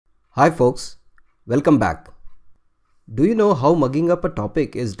Hi folks, welcome back. Do you know how mugging up a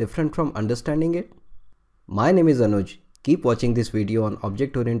topic is different from understanding it? My name is Anuj. Keep watching this video on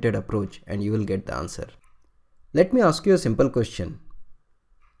object-oriented approach and you will get the answer. Let me ask you a simple question.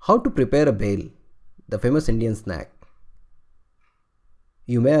 How to prepare a bhel, the famous Indian snack?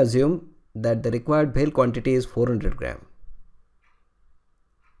 You may assume that the required bhel quantity is 400 gram.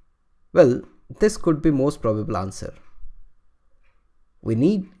 Well, this could be most probable answer. We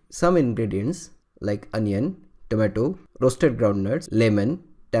need some ingredients like onion, tomato, roasted groundnuts, lemon,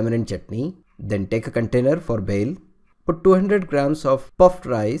 tamarind chutney. Then take a container for bhel. Put 200 grams of puffed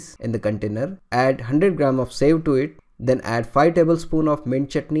rice in the container. Add 100 gram of save to it. Then add 5 tablespoons of mint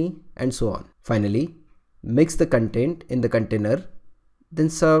chutney and so on. Finally, mix the content in the container. Then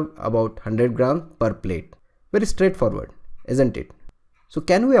serve about 100 grams per plate. Very straightforward, isn't it? So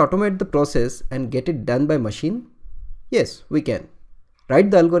can we automate the process and get it done by machine? Yes, we can. Write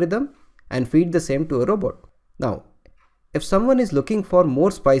the algorithm and feed the same to a robot. Now, if someone is looking for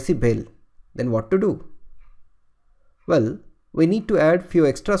more spicy bhel, then what to do? Well, we need to add few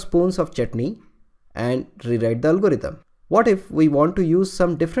extra spoons of chutney and rewrite the algorithm. What if we want to use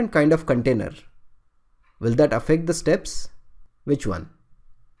some different kind of container? Will that affect the steps? Which one?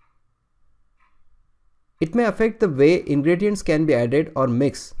 It may affect the way ingredients can be added or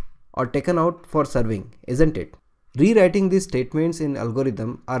mixed or taken out for serving, isn't it? Rewriting these statements in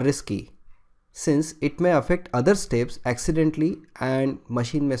algorithm are risky since it may affect other steps accidentally and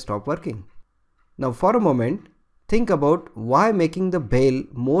machine may stop working. Now for a moment, think about why making the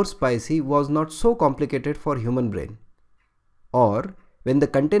bhel more spicy was not so complicated for human brain. Or when the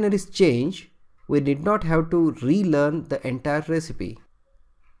container is changed, we did not have to relearn the entire recipe.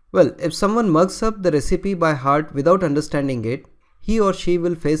 Well, if someone mugs up the recipe by heart without understanding it, he or she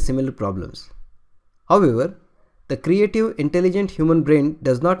will face similar problems. However, the creative, intelligent human brain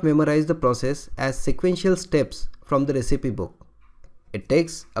does not memorize the process as sequential steps from the recipe book. It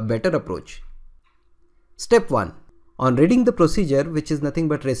takes a better approach. Step 1. On reading the procedure, which is nothing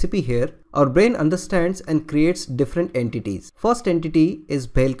but recipe here, our brain understands and creates different entities. First entity is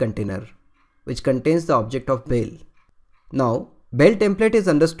bhel container, which contains the object of bhel. Now, bhel template is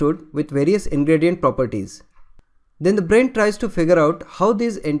understood with various ingredient properties. Then the brain tries to figure out how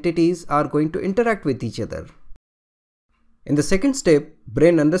these entities are going to interact with each other. In the second step,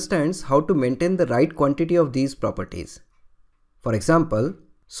 brain understands how to maintain the right quantity of these properties. For example,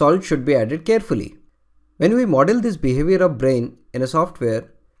 salt should be added carefully. When we model this behavior of brain in a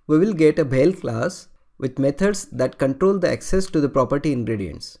software, we will get a bhel class with methods that control the access to the property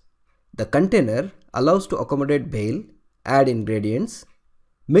ingredients. The container allows to accommodate bhel, add ingredients,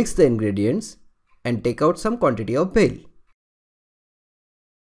 mix the ingredients, and take out some quantity of bhel.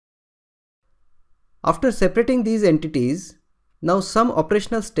 After separating these entities, now some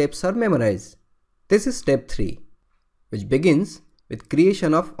operational steps are memorized. This is step 3, which begins with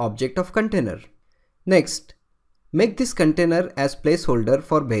creation of object of container. Next, make this container as placeholder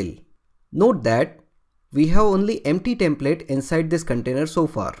for bhel. Note that we have only empty template inside this container so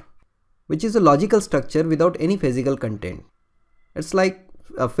far, which is a logical structure without any physical content. It's like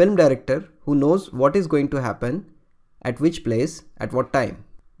a film director who knows what is going to happen, at which place, at what time.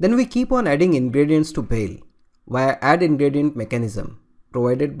 Then we keep on adding ingredients to bhel via add ingredient mechanism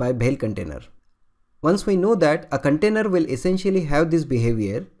provided by bhel container. Once we know that a container will essentially have this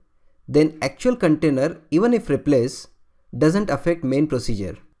behavior, then actual container, even if replaced, doesn't affect main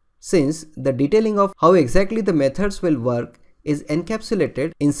procedure, since the detailing of how exactly the methods will work is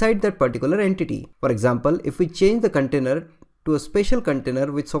encapsulated inside that particular entity. For example, if we change the container to a special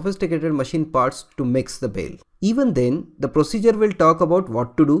container with sophisticated machine parts to mix the bhel, even then the procedure will talk about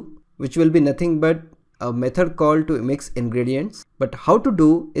what to do, which will be nothing but a method called to mix ingredients, but how to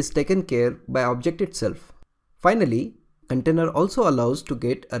do is taken care by object itself. Finally, container also allows to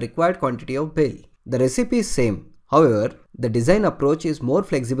get a required quantity of bhel. The recipe is same, however, the design approach is more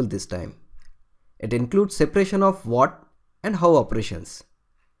flexible this time. It includes separation of what and how operations.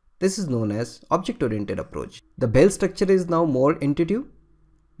 This is known as object-oriented approach. The bhel structure is now more intuitive,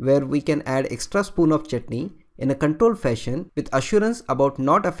 where we can add extra spoon of chutney in a controlled fashion with assurance about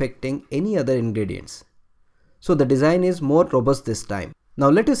not affecting any other ingredients. So the design is more robust this time. Now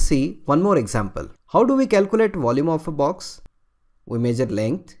let us see one more example. How do we calculate volume of a box? We measure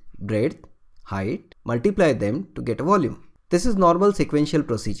length, breadth, height, multiply them to get a volume. This is normal sequential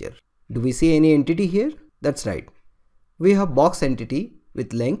procedure. Do we see any entity here? That's right. We have box entity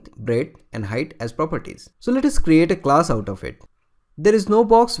with length, breadth and height as properties. So let us create a class out of it. There is no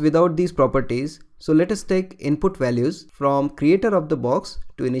box without these properties, so let us take input values from creator of the box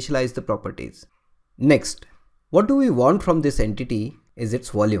to initialize the properties. Next, what do we want from this entity is its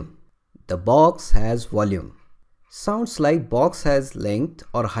volume. The box has volume. Sounds like box has length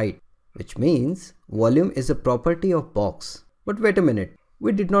or height, which means volume is a property of box. But wait a minute,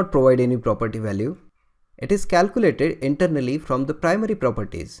 we did not provide any property value. It is calculated internally from the primary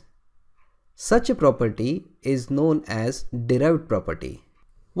properties. Such a property is known as derived property.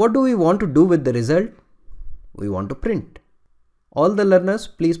 What do we want to do with the result? We want to print. All the learners,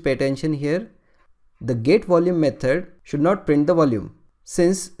 please pay attention here. The getVolume method should not print the volume,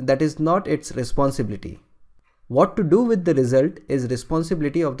 since that is not its responsibility. What to do with the result is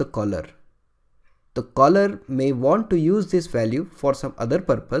responsibility of the caller. The caller may want to use this value for some other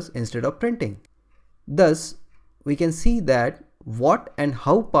purpose instead of printing. Thus, we can see that what and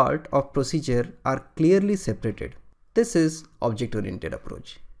how part of procedure are clearly separated. This is object-oriented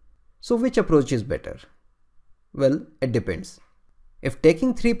approach. So which approach is better? Well, it depends. If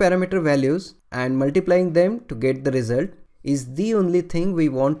taking 3 parameter values and multiplying them to get the result is the only thing we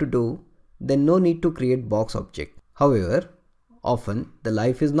want to do, then no need to create box object. However, often the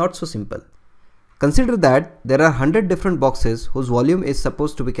life is not so simple. Consider that there are 100 different boxes whose volume is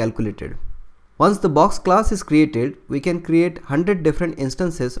supposed to be calculated. Once the box class is created, we can create 100 different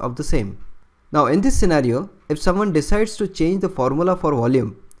instances of the same. Now in this scenario, if someone decides to change the formula for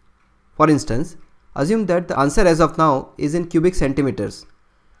volume, for instance, assume that the answer as of now is in cubic centimeters,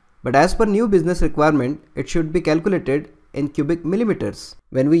 but as per new business requirement, it should be calculated in cubic millimeters.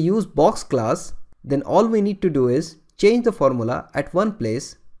 When we use box class, then all we need to do is change the formula at one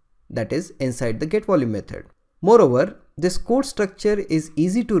place, that is inside the getVolume method. Moreover, this code structure is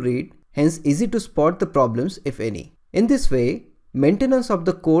easy to read, hence easy to spot the problems if any. In this way, maintenance of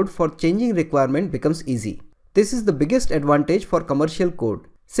the code for changing requirement becomes easy. This is the biggest advantage for commercial code,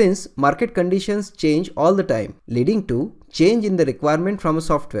 since market conditions change all the time, leading to change in the requirement from a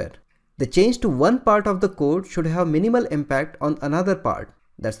software. The change to one part of the code should have minimal impact on another part.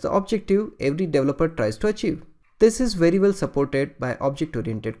 That's the objective every developer tries to achieve. This is very well supported by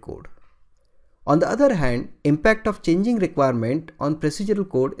object-oriented code. On the other hand, impact of changing requirement on procedural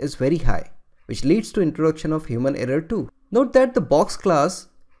code is very high, which leads to introduction of human error too. Note that the box class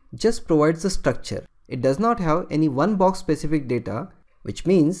just provides the structure. It does not have any one box specific data, which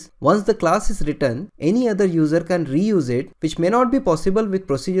means once the class is written, any other user can reuse it, which may not be possible with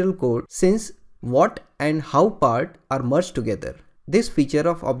procedural code since what and how part are merged together. This feature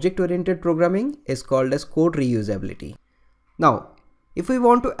of object-oriented programming is called as code reusability. Now, if we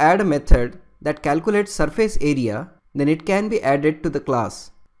want to add a method that calculates surface area, then it can be added to the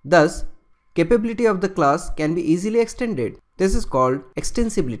class. Thus, capability of the class can be easily extended. This is called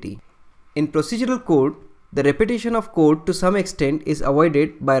extensibility. In procedural code, the repetition of code to some extent is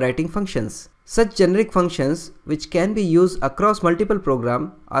avoided by writing functions. Such generic functions, which can be used across multiple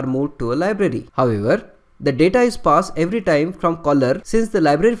programs, are moved to a library. However, the data is passed every time from caller since the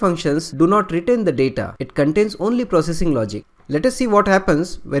library functions do not retain the data. It contains only processing logic. Let us see what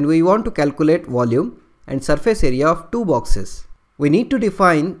happens when we want to calculate volume and surface area of two boxes. We need to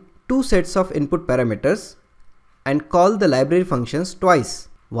define two sets of input parameters and call the library functions twice,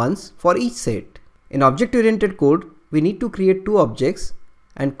 once for each set. In object-oriented code, we need to create two objects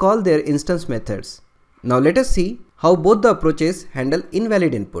and call their instance methods. Now let us see how both the approaches handle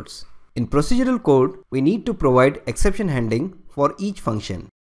invalid inputs. In procedural code, we need to provide exception handling for each function.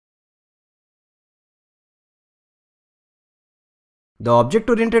 The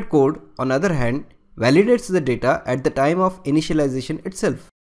object-oriented code, on the other hand, validates the data at the time of initialization itself.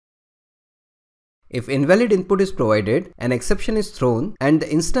 If invalid input is provided, an exception is thrown and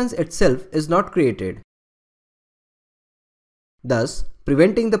the instance itself is not created, thus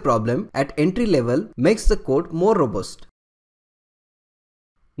preventing the problem at entry level makes the code more robust.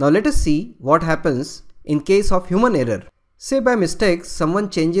 Now let us see what happens in case of human error. Say by mistake someone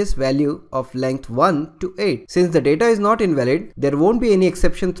changes value of length 1 to 8. Since the data is not invalid, there won't be any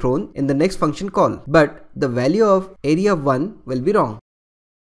exception thrown in the next function call, but the value of area 1 will be wrong.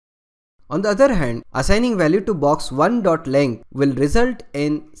 On the other hand, assigning value to box1.length will result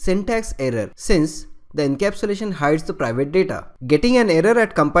in syntax error since the encapsulation hides the private data. Getting an error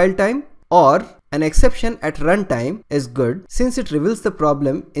at compile time or an exception at runtime is good since it reveals the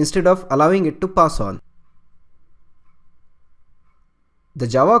problem instead of allowing it to pass on. The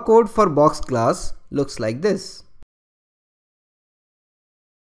Java code for box class looks like this.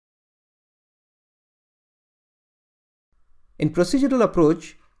 In procedural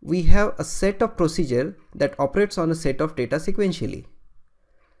approach, we have a set of procedure that operates on a set of data sequentially.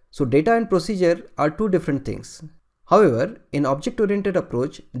 So data and procedure are two different things. However, in object-oriented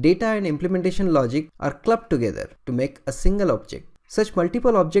approach, data and implementation logic are clubbed together to make a single object. Such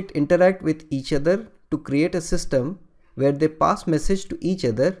multiple objects interact with each other to create a system where they pass message to each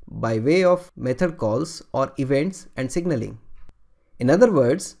other by way of method calls or events and signaling. In other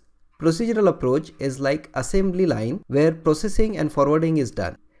words, procedural approach is like assembly line where processing and forwarding is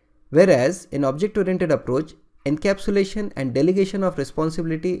done. Whereas in object-oriented approach, encapsulation and delegation of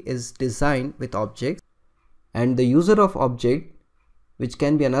responsibility is designed with objects, and the user of object, which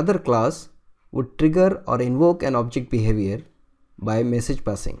can be another class, would trigger or invoke an object behavior by message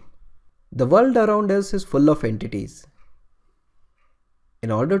passing. The world around us is full of entities.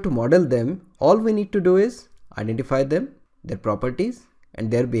 In order to model them, all we need to do is identify them, their properties,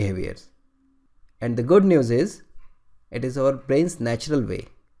 and their behaviors. And the good news is, it is our brain's natural way.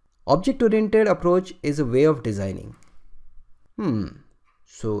 Object-oriented approach is a way of designing.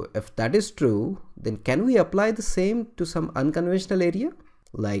 So if that is true, then can we apply the same to some unconventional area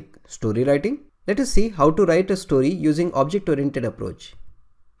like story writing? Let us see how to write a story using object-oriented approach.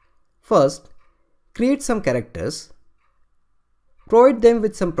 First, create some characters. Provide them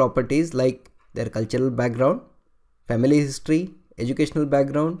with some properties like their cultural background, family history, educational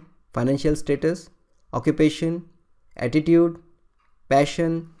background, financial status, occupation, attitude,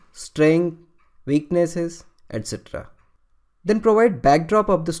 passion, strength, weaknesses, etc. Then provide backdrop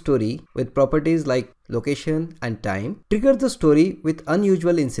of the story with properties like location and time. Trigger the story with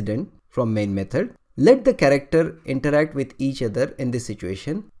unusual incident from main method. Let the character interact with each other in this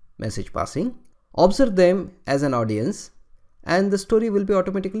situation, message passing. Observe them as an audience and the story will be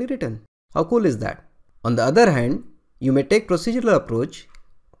automatically written. How cool is that? On the other hand, you may take procedural approach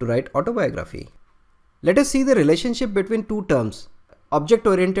to write autobiography. Let us see the relationship between two terms,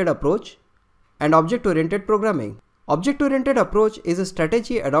 object-oriented approach and object-oriented programming. Object-oriented approach is a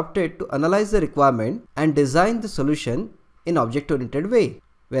strategy adopted to analyze the requirement and design the solution in object-oriented way,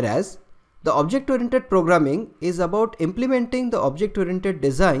 whereas the object-oriented programming is about implementing the object-oriented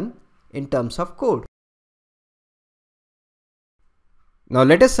design in terms of code. Now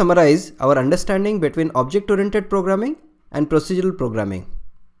let us summarize our understanding between object-oriented programming and procedural programming.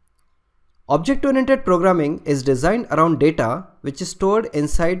 Object-oriented programming is designed around data which is stored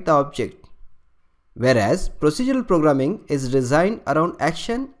inside the object, whereas procedural programming is designed around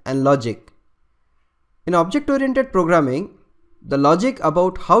action and logic. In object-oriented programming, the logic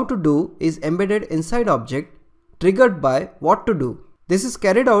about how to do is embedded inside object, triggered by what to do. This is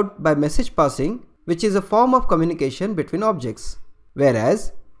carried out by message passing, which is a form of communication between objects.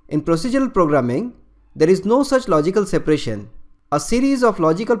 Whereas in procedural programming, there is no such logical separation. A series of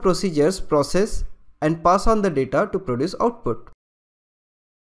logical procedures process and pass on the data to produce output.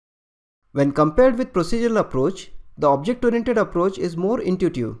 When compared with procedural approach, the object-oriented approach is more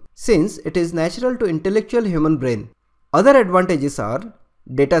intuitive since it is natural to intellectual human brain. Other advantages are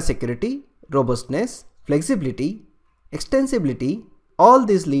data security, robustness, flexibility, extensibility. All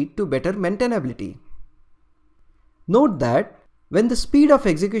these lead to better maintainability. Note that when the speed of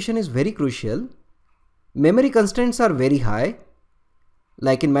execution is very crucial, memory constraints are very high,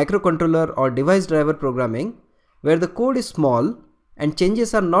 like in microcontroller or device driver programming, where the code is small and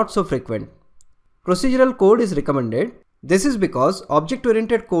changes are not so frequent. Procedural code is recommended. This is because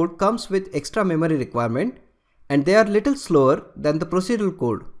object-oriented code comes with extra memory requirement and they are little slower than the procedural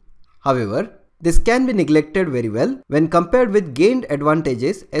code. However, this can be neglected very well when compared with gained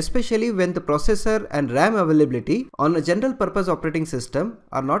advantages, especially when the processor and RAM availability on a general purpose operating system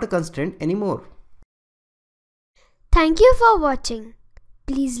are not a constraint anymore. Thank you for watching.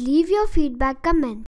 Please leave your feedback comment.